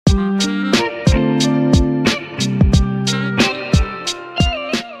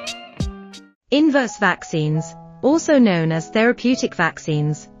Inverse vaccines, also known as therapeutic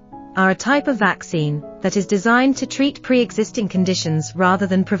vaccines, are a type of vaccine that is designed to treat pre-existing conditions rather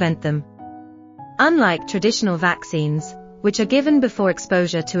than prevent them. Unlike traditional vaccines, which are given before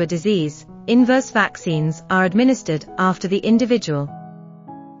exposure to a disease, inverse vaccines are administered after the individual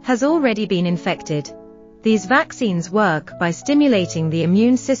has already been infected. These vaccines work by stimulating the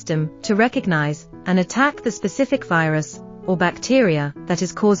immune system to recognize and attack the specific virus or bacteria that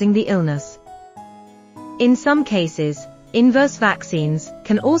is causing the illness. In some cases, inverse vaccines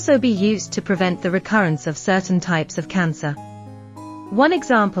can also be used to prevent the recurrence of certain types of cancer. One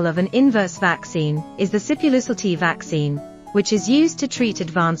example of an inverse vaccine is the Sipuleucel T vaccine, which is used to treat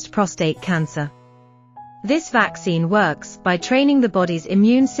advanced prostate cancer. This vaccine works by training the body's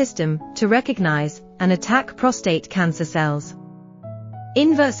immune system to recognize and attack prostate cancer cells.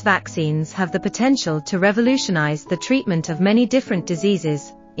 Inverse vaccines have the potential to revolutionize the treatment of many different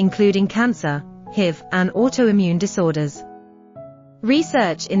diseases, including cancer, HIV, and autoimmune disorders.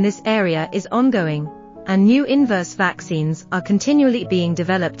 Research in this area is ongoing, and new inverse vaccines are continually being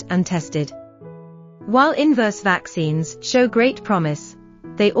developed and tested. While inverse vaccines show great promise,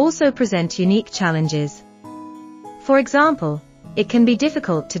 they also present unique challenges. For example, it can be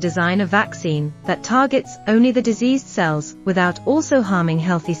difficult to design a vaccine that targets only the diseased cells without also harming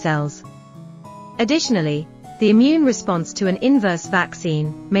healthy cells. Additionally, the immune response to an inverse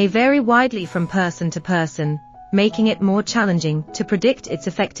vaccine may vary widely from person to person, making it more challenging to predict its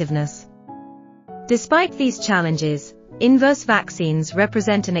effectiveness. Despite these challenges, inverse vaccines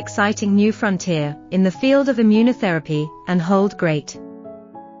represent an exciting new frontier in the field of immunotherapy and hold great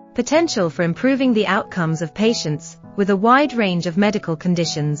potential for improving the outcomes of patients with a wide range of medical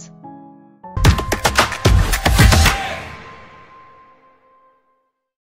conditions.